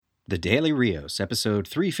The Daily Rios, episode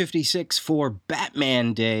 356 for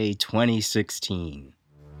Batman Day 2016.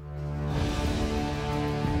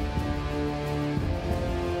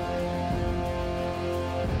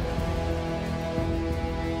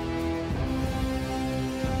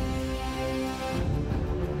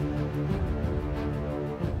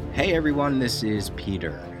 Hey everyone, this is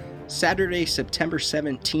Peter. Saturday, September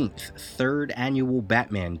 17th, third annual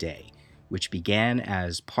Batman Day, which began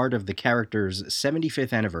as part of the character's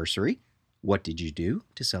 75th anniversary. What did you do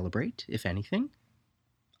to celebrate, if anything?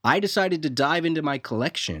 I decided to dive into my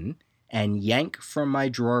collection and yank from my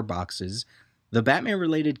drawer boxes the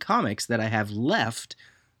Batman-related comics that I have left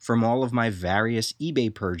from all of my various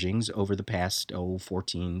eBay purgings over the past,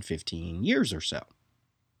 14, 15 years or so.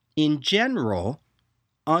 In general,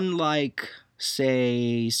 unlike,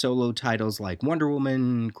 say, solo titles like Wonder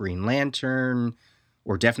Woman, Green Lantern,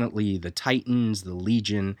 or definitely the Titans, the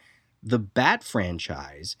Legion, the Bat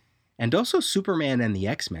franchise, and also Superman and the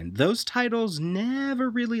X-Men, those titles never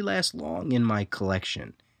really last long in my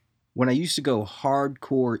collection. When I used to go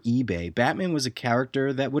hardcore eBay, Batman was a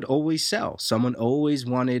character that would always sell. Someone always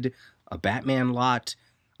wanted a Batman lot,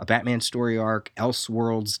 a Batman story arc,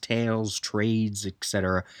 Elseworlds, Tales, trades,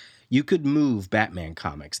 etc. You could move Batman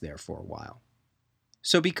comics there for a while.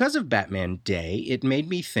 So because of Batman Day, it made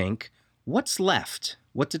me think, what's left?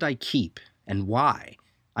 What did I keep? And why?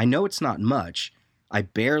 I know it's not much. I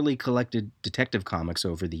barely collected detective comics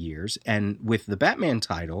over the years, and with the Batman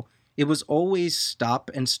title, it was always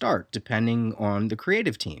stop and start depending on the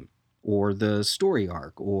creative team, or the story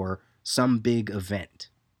arc, or some big event.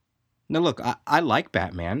 Now look, I like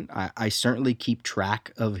Batman. I certainly keep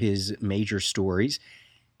track of his major stories,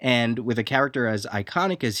 and with a character as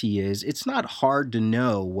iconic as he is, it's not hard to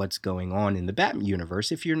know what's going on in the Batman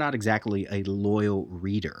universe if you're not exactly a loyal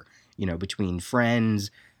reader. You know, between friends,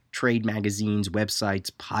 trade magazines, websites,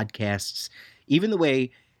 podcasts, even the way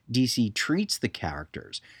DC treats the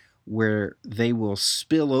characters, where they will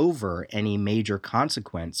spill over any major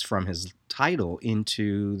consequence from his title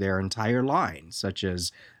into their entire line, such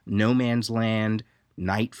as No Man's Land,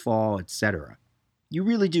 Nightfall, etc. You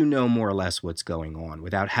really do know more or less what's going on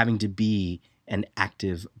without having to be an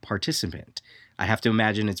active participant. I have to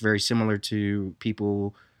imagine it's very similar to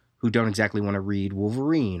people who don't exactly want to read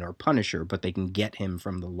Wolverine or Punisher, but they can get them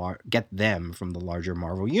from the larger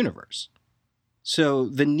Marvel universe. So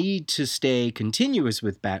the need to stay continuous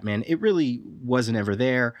with Batman, it really wasn't ever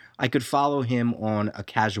there. I could follow him on a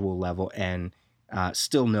casual level and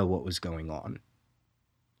still know what was going on.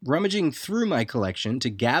 Rummaging through my collection to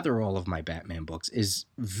gather all of my Batman books is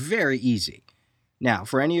very easy. Now,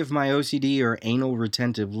 for any of my OCD or anal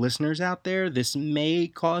retentive listeners out there, this may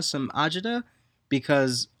cause some agita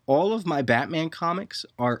because all of my Batman comics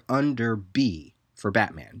are under B for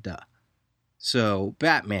Batman, duh. So,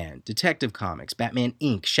 Batman, Detective Comics, Batman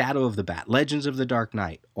Inc., Shadow of the Bat, Legends of the Dark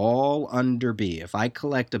Knight, all under B. If I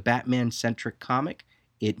collect a Batman-centric comic,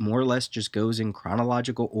 it more or less just goes in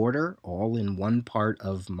chronological order, all in one part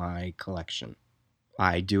of my collection.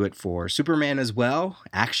 I do it for Superman as well.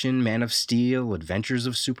 Action, Man of Steel, Adventures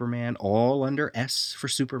of Superman, all under S for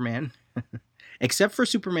Superman. Except for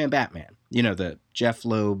Superman Batman. You know, the Jeff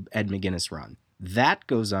Loeb, Ed McGuinness run. That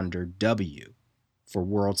goes under W for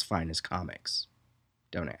World's Finest Comics.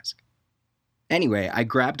 Don't ask. Anyway, I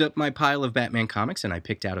grabbed up my pile of Batman comics and I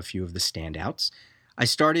picked out a few of the standouts. I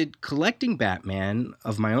started collecting Batman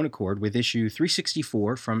of my own accord with issue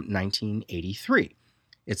 364 from 1983.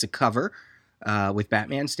 It's a cover with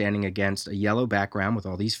Batman standing against a yellow background with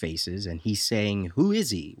all these faces, and he's saying, "Who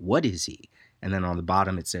is he? What is he?" And then on the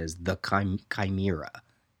bottom it says, "The Chimera."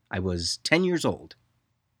 I was 10 years old.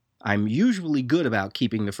 I'm usually good about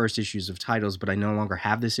keeping the first issues of titles, but I no longer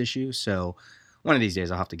have this issue, so one of these days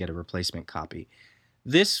I'll have to get a replacement copy.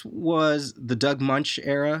 This was the Doug Munch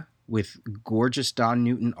era, with gorgeous Don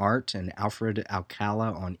Newton art and Alfred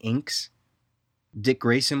Alcala on inks. Dick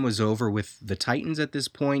Grayson was over with the Titans at this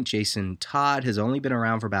point. Jason Todd has only been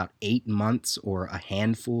around for about 8 months or a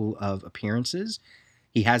handful of appearances.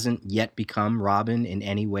 He hasn't yet become Robin in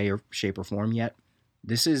any way or shape or form yet.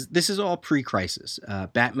 This is all pre-crisis.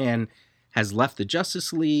 Batman has left the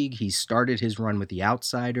Justice League. He's started his run with the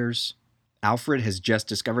Outsiders. Alfred has just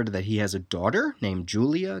discovered that he has a daughter named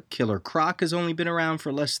Julia. Killer Croc has only been around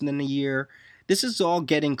for less than a year. This is all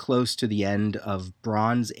getting close to the end of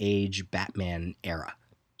Bronze Age Batman era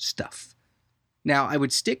stuff. Now, I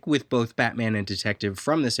would stick with both Batman and Detective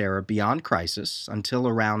from this era beyond Crisis until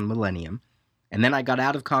around Millennium, and then I got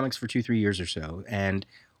out of comics for 2-3 years or so, and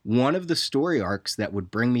one of the story arcs that would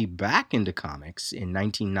bring me back into comics in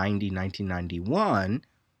 1990-1991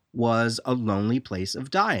 was A Lonely Place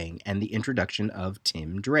of Dying and the introduction of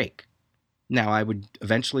Tim Drake. Now, I would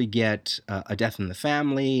eventually get A Death in the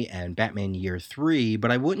Family and Batman Year 3,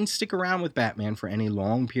 but I wouldn't stick around with Batman for any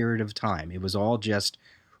long period of time. It was all just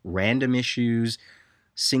random issues,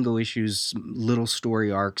 single issues, little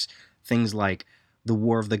story arcs, things like the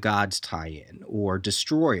War of the Gods tie-in or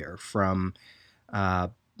Destroyer from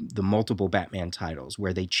the multiple Batman titles,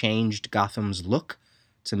 where they changed Gotham's look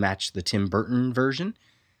to match the Tim Burton version.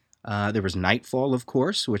 There was Nightfall, of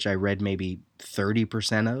course, which I read maybe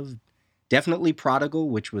 30% of. Definitely Prodigal,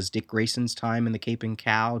 which was Dick Grayson's time in the Cape and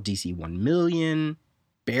Cow. DC 1 Million.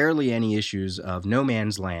 Barely any issues of No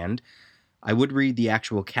Man's Land. I would read the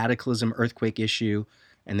actual Cataclysm Earthquake issue,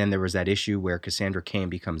 and then there was that issue where Cassandra Cain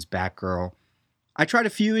becomes Batgirl. I tried a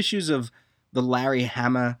few issues of the Larry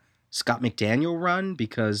Hama Scott McDaniel run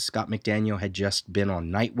because Scott McDaniel had just been on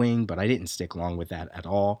Nightwing, but I didn't stick along with that at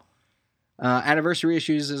all. Anniversary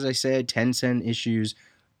issues, as I said, 10-cent issues.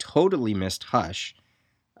 Totally missed Hush.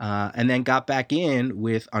 And then got back in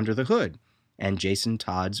with Under the Hood and Jason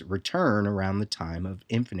Todd's return around the time of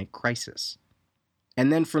Infinite Crisis.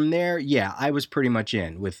 And then from there, yeah, I was pretty much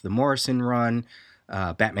in with the Morrison run,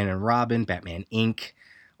 Batman and Robin, Batman Inc.,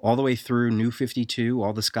 all the way through New 52,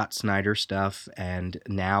 all the Scott Snyder stuff, and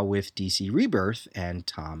now with DC Rebirth and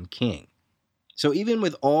Tom King. So even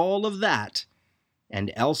with all of that,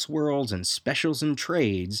 and Elseworlds and specials and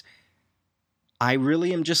trades, I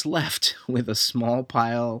really am just left with a small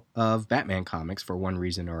pile of Batman comics for one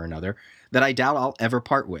reason or another that I doubt I'll ever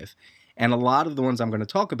part with. And a lot of the ones I'm going to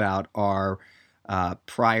talk about are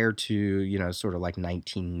prior to, sort of like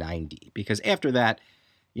 1990. Because after that,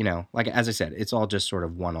 like as I said, it's all just sort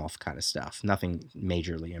of one-off kind of stuff. Nothing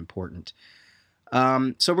majorly important.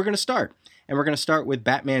 So we're going to start. And we're going to start with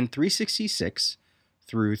Batman 366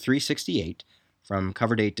 through 368. From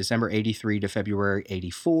cover date December 83 to February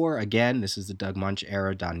 84. Again, this is the Doug Munch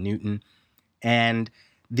era, Don Newton. And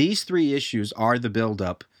these 3 issues are the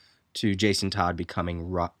build-up to Jason Todd becoming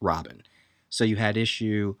Robin. So you had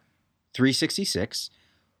issue 366,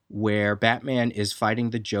 where Batman is fighting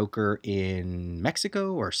the Joker in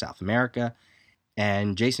Mexico or South America,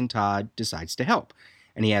 and Jason Todd decides to help.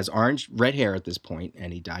 And he has red hair at this point,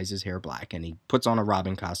 and he dyes his hair black, and he puts on a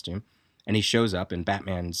Robin costume. And he shows up, and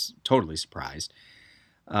Batman's totally surprised.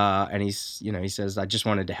 And he says, I just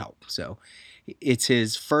wanted to help. So it's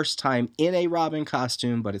his first time in a Robin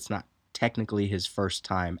costume, but it's not technically his first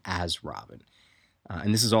time as Robin.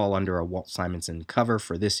 And this is all under a Walt Simonson cover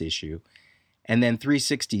for this issue. And then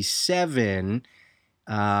 367,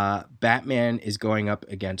 Batman is going up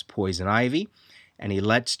against Poison Ivy, and he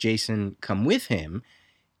lets Jason come with him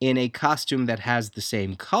in a costume that has the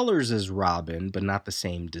same colors as Robin, but not the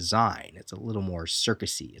same design. It's a little more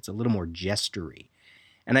circusy. It's a little more gestury.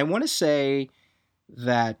 And I want to say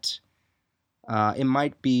that it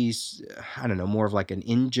might be, more of like an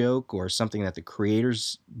in-joke or something that the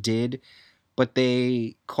creators did, but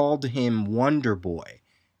they called him Wonder Boy,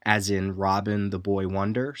 as in Robin the Boy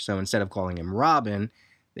Wonder. So instead of calling him Robin,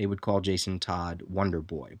 they would call Jason Todd Wonder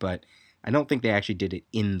Boy. But I don't think they actually did it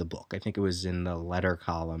in the book. I think it was in the letter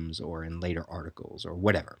columns or in later articles or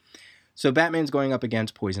whatever. So Batman's going up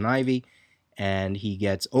against Poison Ivy, and he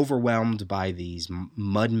gets overwhelmed by these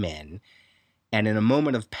mud men. And in a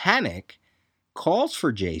moment of panic, calls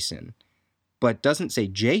for Jason, but doesn't say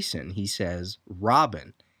Jason. He says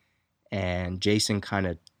Robin. And Jason kind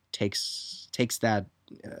of takes that,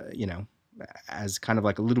 as kind of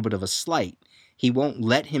like a little bit of a slight. He won't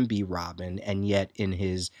let him be Robin, and yet in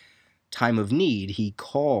his time of need, he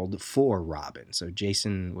called for Robin. So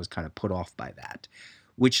Jason was kind of put off by that,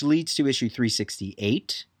 which leads to issue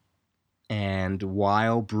 368. And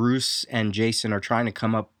while Bruce and Jason are trying to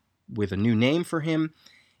come up with a new name for him,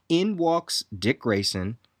 in walks Dick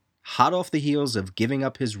Grayson, hot off the heels of giving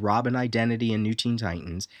up his Robin identity in New Teen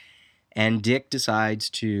Titans, and Dick decides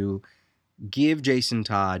to give Jason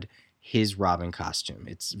Todd his Robin costume.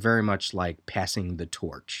 It's very much like passing the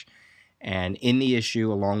torch. And in the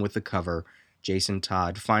issue, along with the cover, Jason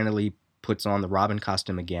Todd finally puts on the Robin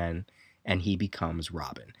costume again, and he becomes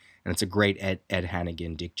Robin. And it's a great Ed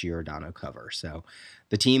Hannigan, Dick Giordano cover. So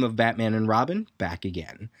the team of Batman and Robin, back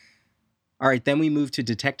again. All right, then we move to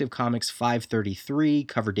Detective Comics 533,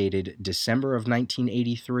 cover dated December of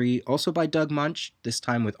 1983, also by Doug Munch, this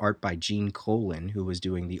time with art by Gene Colan, who was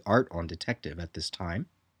doing the art on Detective at this time.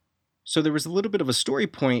 So there was a little bit of a story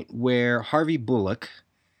point where Harvey Bullock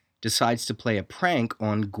decides to play a prank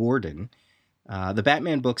on Gordon. The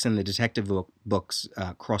Batman books and the detective books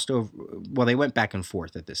crossed over. Well, they went back and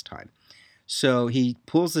forth at this time. So he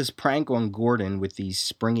pulls this prank on Gordon with these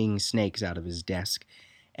springing snakes out of his desk.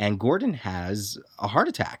 and Gordon has a heart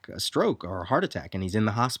attack, a stroke or a heart attack, and he's in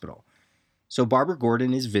the hospital. So Barbara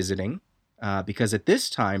Gordon is visiting because at this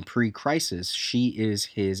time, pre-crisis, she is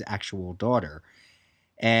his actual daughter.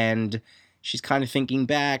 And she's kind of thinking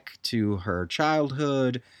back to her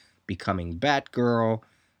childhood, becoming Batgirl.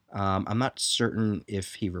 I'm not certain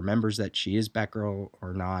if he remembers that she is Batgirl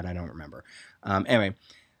or not. I don't remember. Anyway,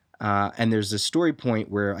 and there's a story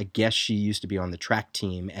point where I guess she used to be on the track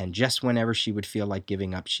team, and just whenever she would feel like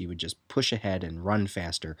giving up, she would just push ahead and run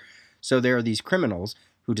faster. So there are these criminals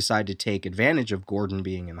who decide to take advantage of Gordon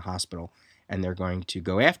being in the hospital, and they're going to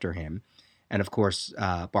go after him. And of course,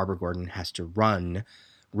 Barbara Gordon has to run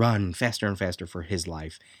faster and faster for his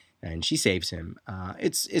life, and she saves him.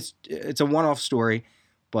 It's a one-off story,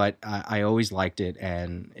 but I always liked it,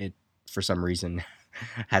 and it, for some reason,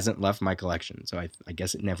 hasn't left my collection, so I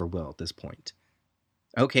guess it never will at this point.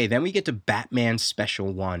 Okay, then we get to Batman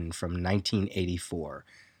Special 1 from 1984.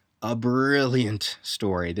 A brilliant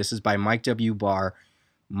story. This is by Mike W. Barr,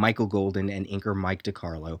 Michael Golden, and inker Mike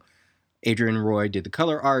DiCarlo. Adrian Roy did the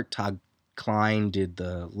color art, Todd Klein did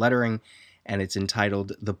the lettering, and it's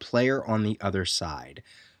entitled The Player on the Other Side.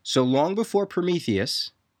 So long before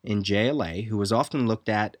Prometheus in JLA, who was often looked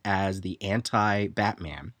at as the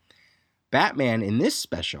anti-Batman, Batman in this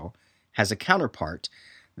special has a counterpart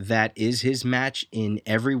that is his match in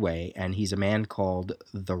every way, and he's a man called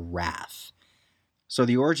the Wrath. So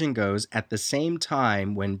the origin goes, at the same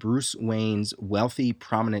time when Bruce Wayne's wealthy,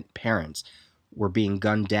 prominent parents were being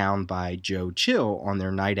gunned down by Joe Chill on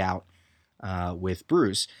their night out with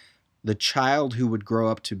Bruce, the child who would grow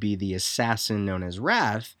up to be the assassin known as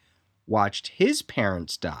Wrath watched his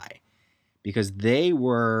parents die because they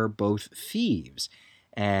were both thieves.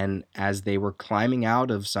 And as they were climbing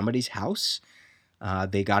out of somebody's house,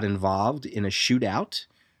 they got involved in a shootout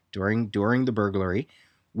during the burglary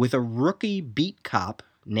with a rookie beat cop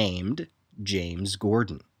named James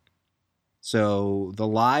Gordon. So the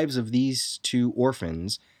lives of these two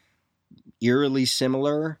orphans, eerily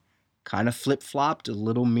similar, kind of flip-flopped, a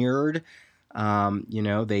little mirrored.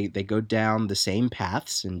 They go down the same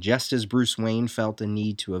paths, and just as Bruce Wayne felt a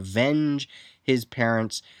need to avenge his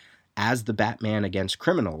parents as the Batman against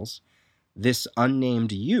criminals, this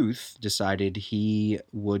unnamed youth decided he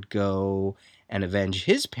would go and avenge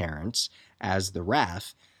his parents as the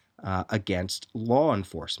Wrath against law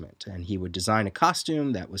enforcement. And he would design a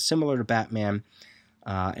costume that was similar to Batman,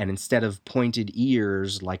 and instead of pointed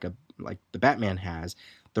ears like the Batman has,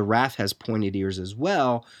 the Wrath has pointed ears as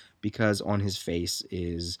well, because on his face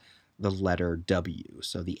is the letter W.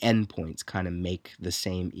 So the end points kind of make the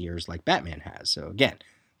same ears like Batman has. So again,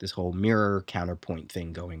 this whole mirror counterpoint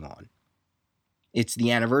thing going on. It's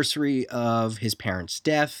the anniversary of his parents'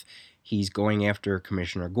 death. He's going after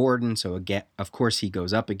Commissioner Gordon, so again, of course he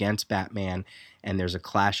goes up against Batman, and there's a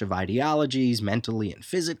clash of ideologies, mentally and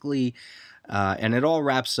physically, and it all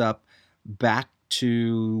wraps up back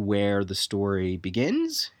to where the story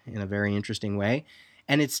begins in a very interesting way,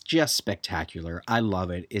 and it's just spectacular. I love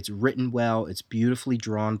it. It's written well, it's beautifully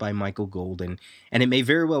drawn by Michael Golden, and it may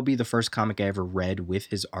very well be the first comic I ever read with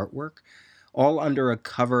his artwork, all under a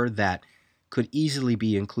cover that could easily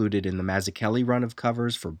be included in the Mazzucchelli run of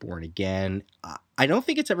covers for Born Again. I don't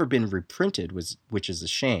think it's ever been reprinted, which is a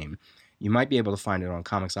shame. You might be able to find it on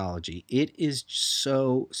Comixology. It is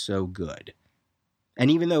so, so good.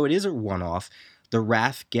 And even though it is a one-off, the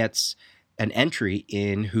Wrath gets an entry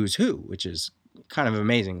in Who's Who, which is kind of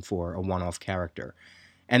amazing for a one-off character.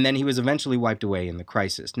 And then he was eventually wiped away in the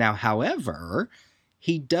Crisis. Now, however,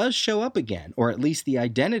 he does show up again, or at least the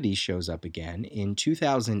identity shows up again, in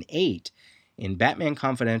 2008 in Batman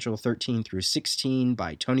Confidential 13 through 16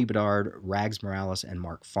 by Tony Bedard, Rags Morales, and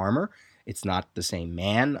Mark Farmer. It's not the same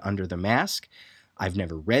man under the mask. I've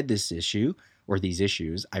never read this issue, or these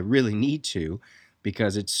issues. I really need to,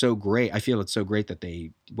 because it's so great. I feel it's so great that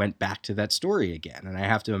they went back to that story again. And I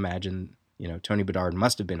have to imagine, Tony Bedard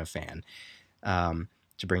must have been a fan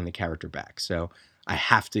to bring the character back. So I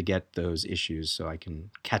have to get those issues so I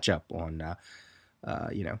can catch up on,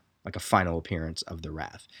 like a final appearance of the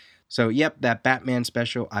Wrath. So, yep, that Batman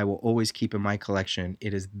special I will always keep in my collection.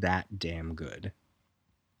 It is that damn good.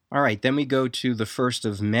 All right, then we go to the first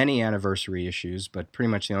of many anniversary issues, but pretty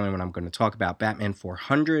much the only one I'm going to talk about, Batman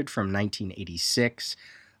 400 from 1986.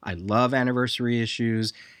 I love anniversary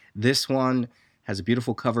issues. This one has a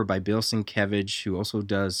beautiful cover by Bill Sienkiewicz, who also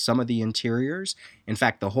does some of the interiors. In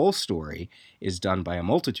fact, the whole story is done by a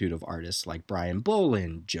multitude of artists like Brian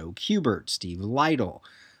Bolland, Joe Kubert, Steve Lytle.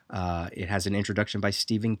 It has an introduction by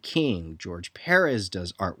Stephen King. George Perez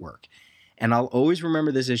does artwork. And I'll always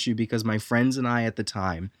remember this issue because my friends and I at the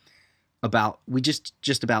time we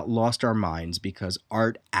just about lost our minds because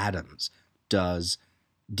Art Adams does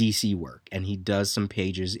DC work, and he does some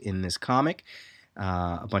pages in this comic,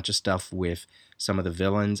 a bunch of stuff with some of the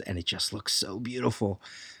villains, and it just looks so beautiful.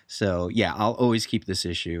 So yeah, I'll always keep this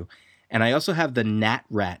issue. And I also have the Nat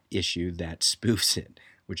Rat issue that spoofs it,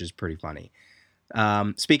 which is pretty funny.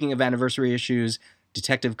 Speaking of anniversary issues,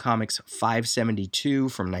 Detective Comics 572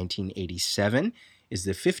 from 1987 is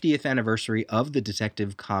the 50th anniversary of the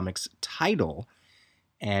Detective Comics title,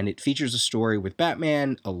 and it features a story with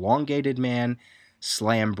Batman, Elongated Man,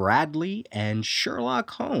 Slam Bradley, and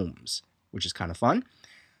Sherlock Holmes, which is kind of fun.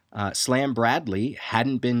 Slam Bradley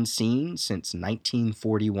hadn't been seen since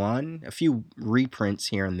 1941. A few reprints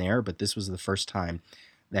here and there, but this was the first time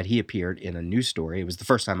that he appeared in a new story. It was the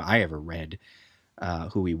first time I ever read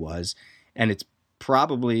who he was, and it's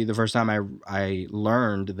probably the first time I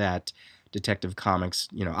learned that Detective Comics,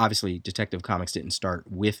 obviously Detective Comics didn't start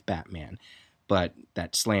with Batman, but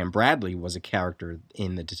that Slam Bradley was a character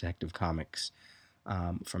in the Detective Comics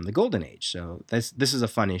from the Golden Age. So this is a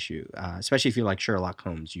fun issue, especially if you like Sherlock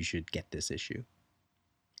Holmes. You should get this issue.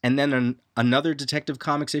 And then another Detective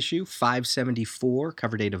Comics issue, 574,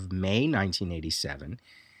 cover date of May 1987.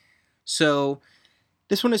 So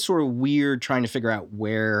this one is sort of weird trying to figure out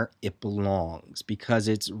where it belongs because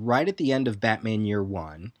it's right at the end of Batman Year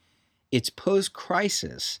One. It's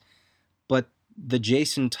post-Crisis, but the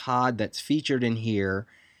Jason Todd that's featured in here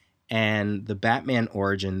and the Batman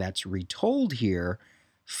origin that's retold here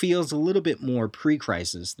feels a little bit more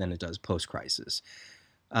pre-Crisis than it does post-Crisis.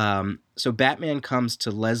 So Batman comes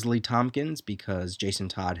to Leslie Tompkins because Jason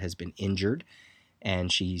Todd has been injured,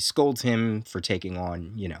 and she scolds him for taking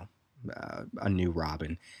on, a new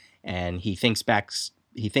Robin, and he thinks back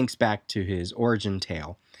to his origin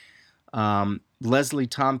tale. Leslie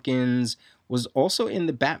Tompkins was also in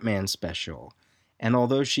the Batman special, and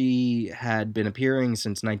although she had been appearing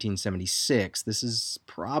since 1976, this is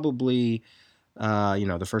probably,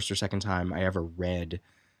 the first or second time I ever read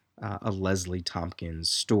a Leslie Tompkins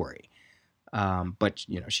story. But,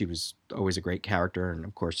 she was always a great character, and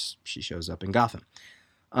of course she shows up in Gotham.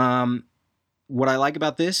 What I like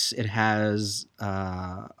about this, it has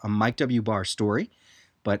a Mike W. Barr story,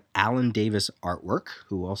 but Alan Davis artwork,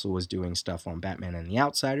 who also was doing stuff on Batman and the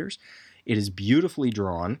Outsiders. It is beautifully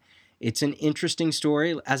drawn. It's an interesting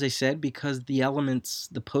story, as I said, because the elements,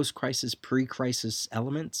 the post-crisis, pre-crisis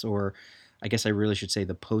elements, or I guess I really should say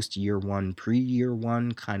the post-year one, pre-year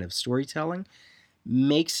one kind of storytelling,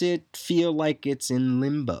 makes it feel like it's in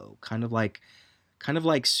limbo, kind of like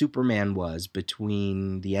Superman was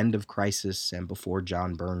between the end of Crisis and before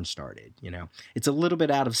John Byrne started. It's a little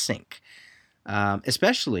bit out of sync,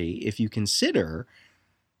 especially if you consider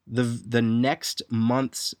the next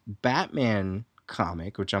month's Batman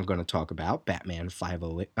comic, which I'm going to talk about, Batman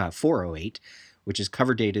 408, which is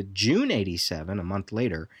cover dated June 87, a month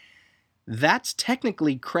later. That's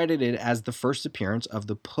technically credited as the first appearance of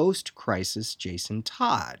the post-crisis Jason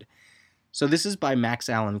Todd. So this is by Max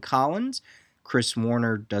Allan Collins. Chris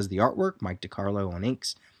Warner does the artwork, Mike DiCarlo on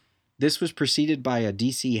inks. This was preceded by a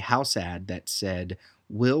DC house ad that said,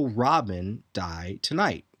 "Will Robin die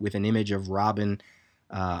tonight?" with an image of Robin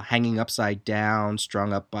hanging upside down,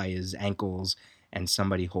 strung up by his ankles, and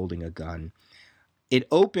somebody holding a gun. It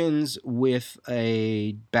opens with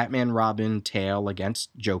a Batman-Robin tale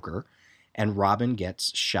against Joker, and Robin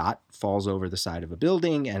gets shot, falls over the side of a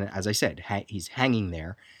building, and as I said, he's hanging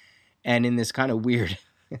there. And in this kind of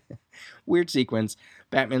weird sequence,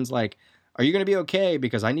 Batman's like, "Are you going to be okay?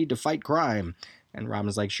 Because I need to fight crime." And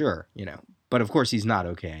Robin's like, "Sure," But of course he's not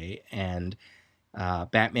okay. And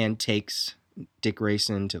Batman takes Dick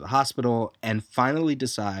Grayson to the hospital and finally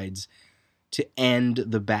decides to end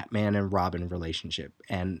the Batman and Robin relationship.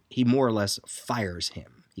 And he more or less fires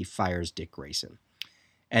him. He fires Dick Grayson.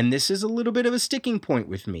 And this is a little bit of a sticking point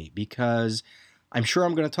with me because I'm sure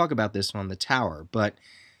I'm going to talk about this on the Tower, but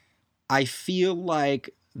I feel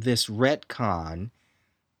like this retcon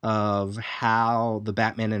of how the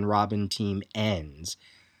Batman and Robin team ends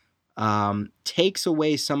takes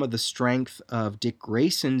away some of the strength of Dick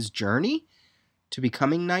Grayson's journey to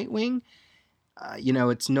becoming Nightwing.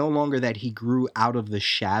 It's no longer that he grew out of the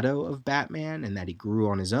shadow of Batman and that he grew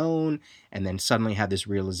on his own and then suddenly had this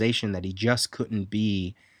realization that he just couldn't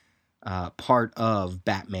be part of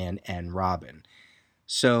Batman and Robin.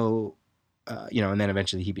 So, and then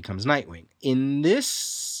eventually he becomes Nightwing. In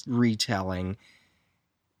this retelling,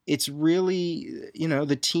 it's really,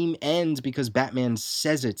 the team ends because Batman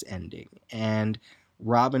says it's ending. And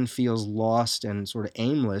Robin feels lost and sort of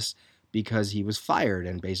aimless because he was fired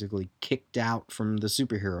and basically kicked out from the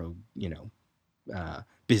superhero,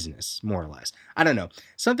 business, more or less. I don't know.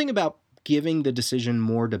 Something about giving the decision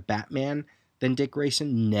more to Batman than Dick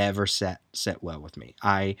Grayson never set well with me.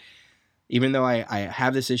 Even though I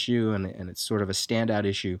have this issue and it's sort of a standout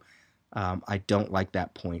issue, I don't like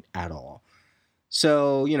that point at all.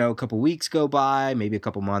 So, a couple weeks go by, maybe a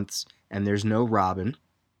couple months, and there's no Robin.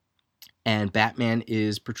 And Batman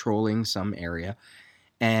is patrolling some area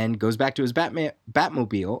and goes back to his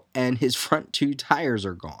Batmobile, and his front 2 tires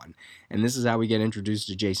are gone. And this is how we get introduced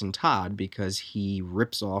to Jason Todd, because he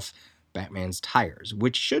rips off Batman's tires,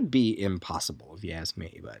 which should be impossible if you ask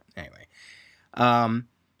me. But anyway.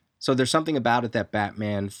 So there's something about it that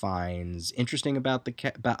Batman finds interesting about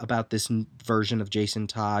about this version of Jason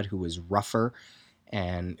Todd, who is rougher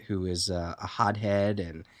and who is a hothead,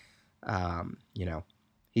 and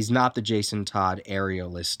he's not the Jason Todd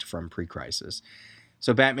aerialist from pre-Crisis.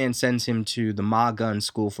 So Batman sends him to the Ma Gun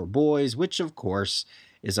School for Boys, which of course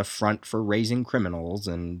is a front for raising criminals,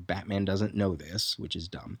 and Batman doesn't know this, which is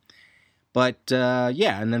dumb. But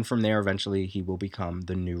and then from there eventually he will become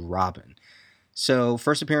the new Robin. So,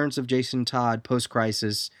 first appearance of Jason Todd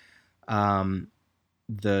post-Crisis,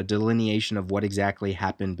 the delineation of what exactly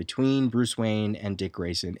happened between Bruce Wayne and Dick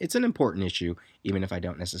Grayson. It's an important issue, even if I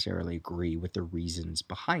don't necessarily agree with the reasons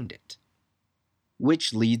behind it.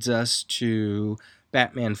 Which leads us to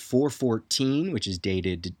Batman 414, which is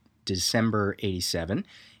dated December 87,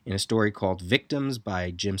 in a story called Victims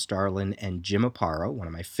by Jim Starlin and Jim Aparo, one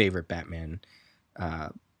of my favorite Batman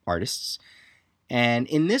artists. And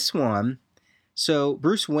in this one, so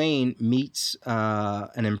Bruce Wayne meets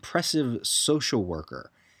an impressive social worker,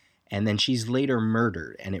 and then she's later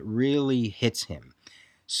murdered, and it really hits him.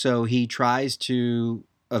 So he tries to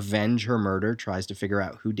avenge her murder, tries to figure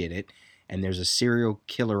out who did it, and there's a serial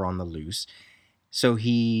killer on the loose. So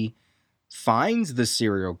he finds the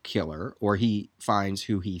serial killer, or he finds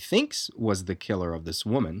who he thinks was the killer of this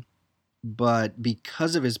woman, but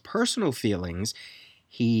because of his personal feelings,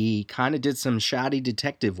 he kind of did some shoddy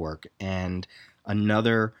detective work, and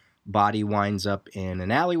another body winds up in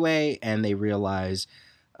an alleyway, and they realize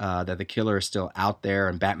that the killer is still out there,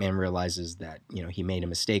 and Batman realizes that, he made a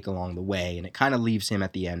mistake along the way, and it kind of leaves him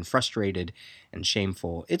at the end frustrated and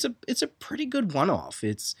shameful. It's a pretty good one-off.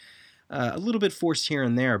 It's a little bit forced here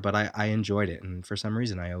and there, but I enjoyed it, and for some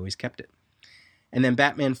reason I always kept it. And then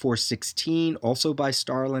Batman 416, also by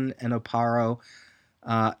Starlin and Aparo.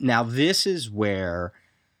 Now this is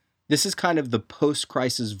kind of the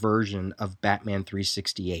post-Crisis version of Batman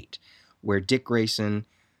 368, where Dick Grayson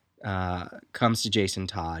comes to Jason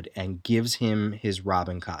Todd and gives him his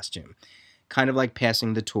Robin costume, kind of like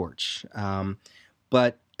passing the torch.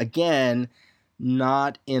 But again,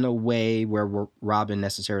 not in a way where Robin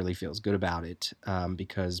necessarily feels good about it,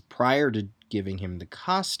 because prior to giving him the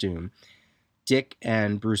costume, Dick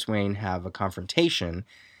and Bruce Wayne have a confrontation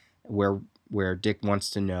where Dick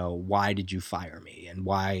wants to know, why did you fire me? And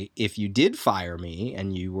why, if you did fire me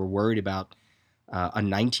and you were worried about a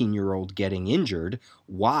 19-year-old getting injured,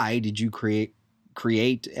 why did you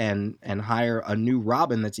create and hire a new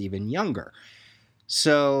Robin that's even younger?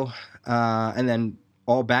 So, and then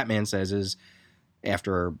all Batman says is,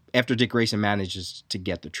 after Dick Grayson manages to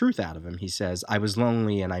get the truth out of him, he says, I was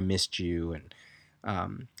lonely and I missed you and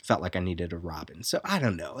felt like I needed a Robin. So I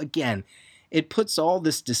don't know. Again, it puts all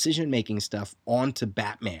this decision-making stuff onto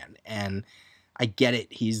Batman, and I get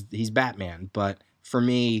it. He's Batman, but for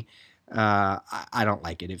me, I don't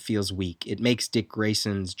like it. It feels weak. It makes Dick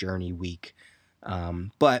Grayson's journey weak.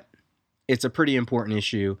 But it's a pretty important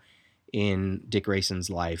issue in Dick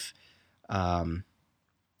Grayson's life. And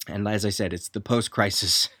as I said, it's the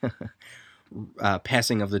post-Crisis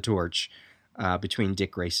passing of the torch between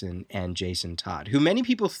Dick Grayson and Jason Todd, who many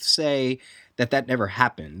people say that never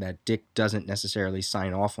happened, that Dick doesn't necessarily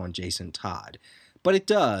sign off on Jason Todd. But it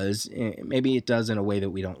does. Maybe it does in a way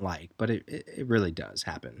that we don't like, but it really does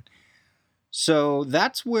happen. So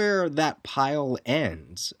that's where that pile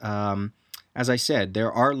ends. As I said,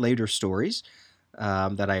 there are later stories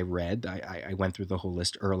that I read. I went through the whole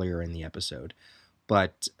list earlier in the episode.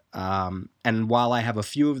 But, and while I have a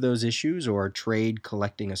few of those issues or trade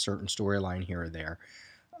collecting a certain storyline here or there,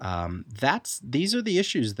 these are the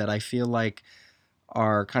issues that I feel like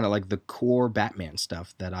are kind of like the core Batman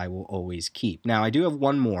stuff that I will always keep. Now, I do have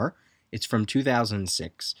one more. It's from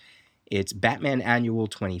 2006. It's Batman Annual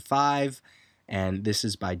 25, and this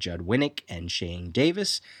is by Judd Winnick and Shane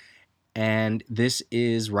Davis. And this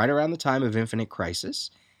is right around the time of Infinite Crisis,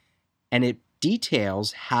 and it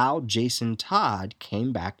details how Jason Todd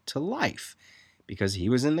came back to life because he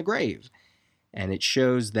was in the grave. And it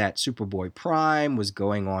shows that Superboy Prime was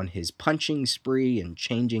going on his punching spree and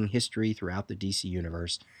changing history throughout the DC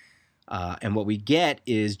universe. And what we get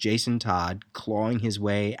is Jason Todd clawing his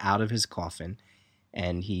way out of his coffin,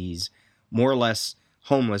 and he's more or less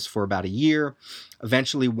homeless for about a year,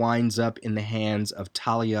 eventually winds up in the hands of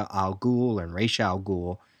Talia al Ghul and Ra's al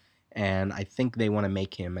Ghul, and I think they want to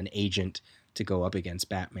make him an agent to go up against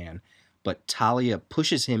Batman. But Talia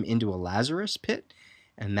pushes him into a Lazarus pit,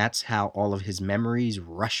 and that's how all of his memories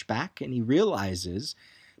rush back, and he realizes,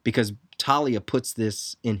 because Talia puts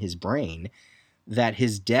this in his brain, that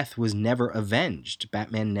his death was never avenged.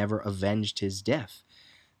 Batman never avenged his death.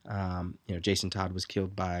 Jason Todd was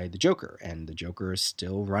killed by the Joker, and the Joker is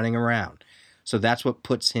still running around. So that's what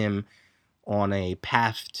puts him on a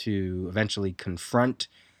path to eventually confront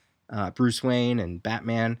Bruce Wayne and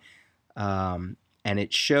Batman. And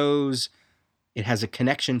it has a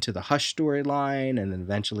connection to the Hush storyline, and then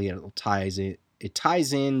eventually it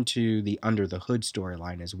ties into the Under the Hood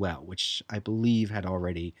storyline as well, which I believe had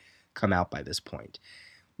already come out by this point.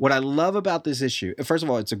 What I love about this issue, first of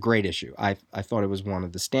all, it's a great issue. I thought it was one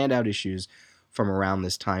of the standout issues from around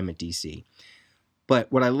this time at DC.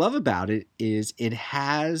 But what I love about it is it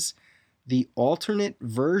has the alternate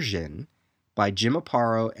version by Jim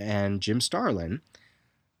Aparo and Jim Starlin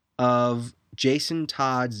of Jason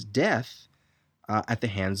Todd's death at the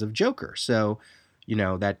hands of Joker. So,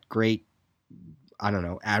 that great,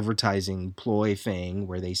 advertising ploy thing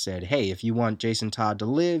where they said, hey, if you want Jason Todd to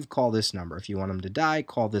live, call this number. If you want him to die,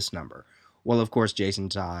 call this number. Well, of course, Jason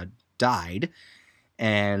Todd died,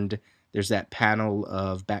 and there's that panel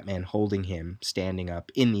of Batman holding him, standing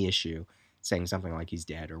up in the issue, saying something like he's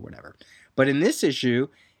dead or whatever. But in this issue,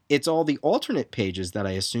 it's all the alternate pages that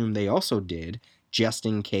I assume they also did, just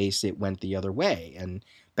in case it went the other way. And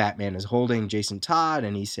Batman is holding Jason Todd,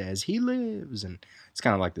 and he says, he lives, and it's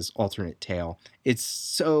kind of like this alternate tale. It's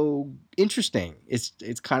so interesting. It's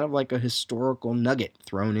kind of like a historical nugget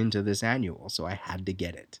thrown into this annual, so I had to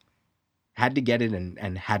get it. Had to get it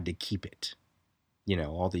and had to keep it,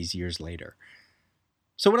 all these years later.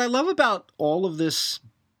 So what I love about all of this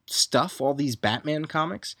stuff, all these Batman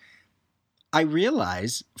comics, I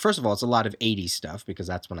realize, first of all, it's a lot of 80s stuff, because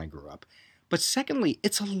that's when I grew up. But secondly,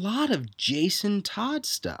 it's a lot of Jason Todd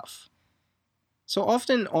stuff. So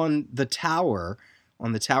often on the Tower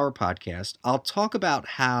podcast, I'll talk about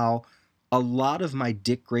how a lot of my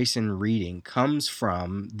Dick Grayson reading comes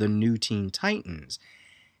from the New Teen Titans.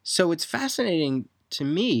 So it's fascinating to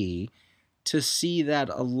me to see that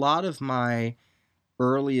a lot of my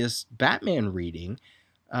earliest Batman reading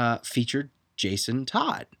featured Jason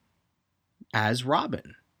Todd as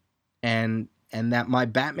Robin. And that my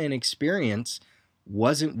Batman experience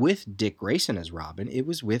wasn't with Dick Grayson as Robin, it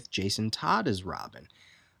was with Jason Todd as Robin.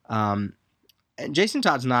 And Jason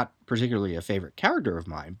Todd's not particularly a favorite character of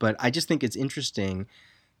mine, but I just think it's interesting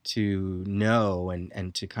to know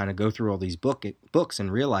and to kind of go through all these books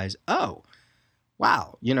and realize, oh,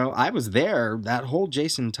 wow, I was there, that whole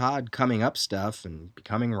Jason Todd coming up stuff and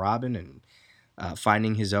becoming Robin and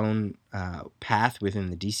finding his own path within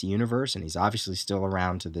the DC universe, and he's obviously still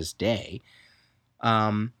around to this day.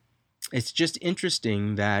 It's just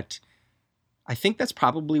interesting that I think that's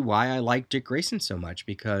probably why I like Dick Grayson so much,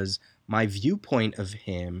 because my viewpoint of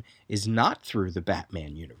him is not through the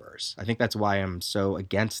Batman universe. I think that's why I'm so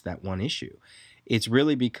against that one issue. It's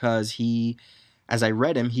really because he, as I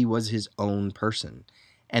read him, he was his own person.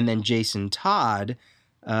 And then Jason Todd,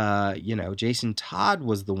 Jason Todd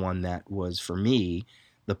was the one that was, for me,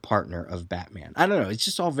 the partner of Batman. I don't know. It's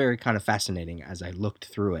just all very kind of fascinating as I looked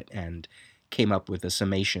through it and came up with a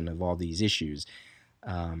summation of all these issues.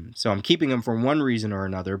 So I'm keeping them for one reason or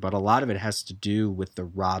another, but a lot of it has to do with the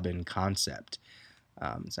Robin concept.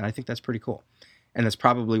 And I think that's pretty cool. And that's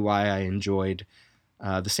probably why I enjoyed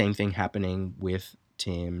the same thing happening with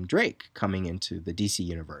Tim Drake coming into the DC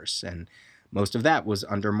universe. And most of that was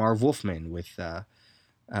under Marv Wolfman with,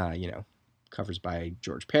 covers by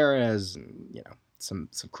George Perez and, some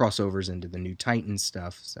crossovers into the New Titans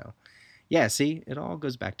stuff. So yeah, see, it all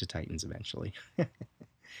goes back to Titans eventually.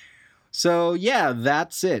 So yeah,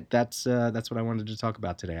 that's it. That's what I wanted to talk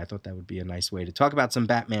about today. I thought that would be a nice way to talk about some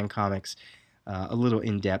Batman comics, a little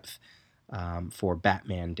in depth for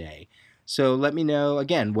Batman Day. So let me know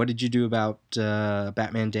again. What did you do about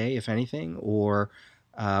Batman Day, if anything, or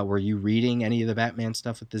were you reading any of the Batman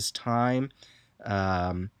stuff at this time?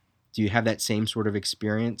 Do you have that same sort of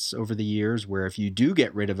experience over the years, where if you do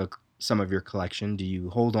get rid of some of your collection, do you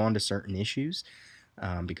hold on to certain issues?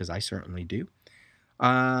 Because I certainly do.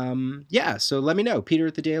 So let me know,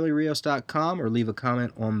 peter@thedailyrios.com, or leave a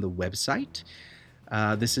comment on the website.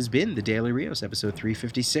 This has been The Daily Rios, episode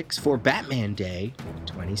 356 for Batman Day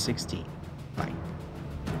 2016. Bye.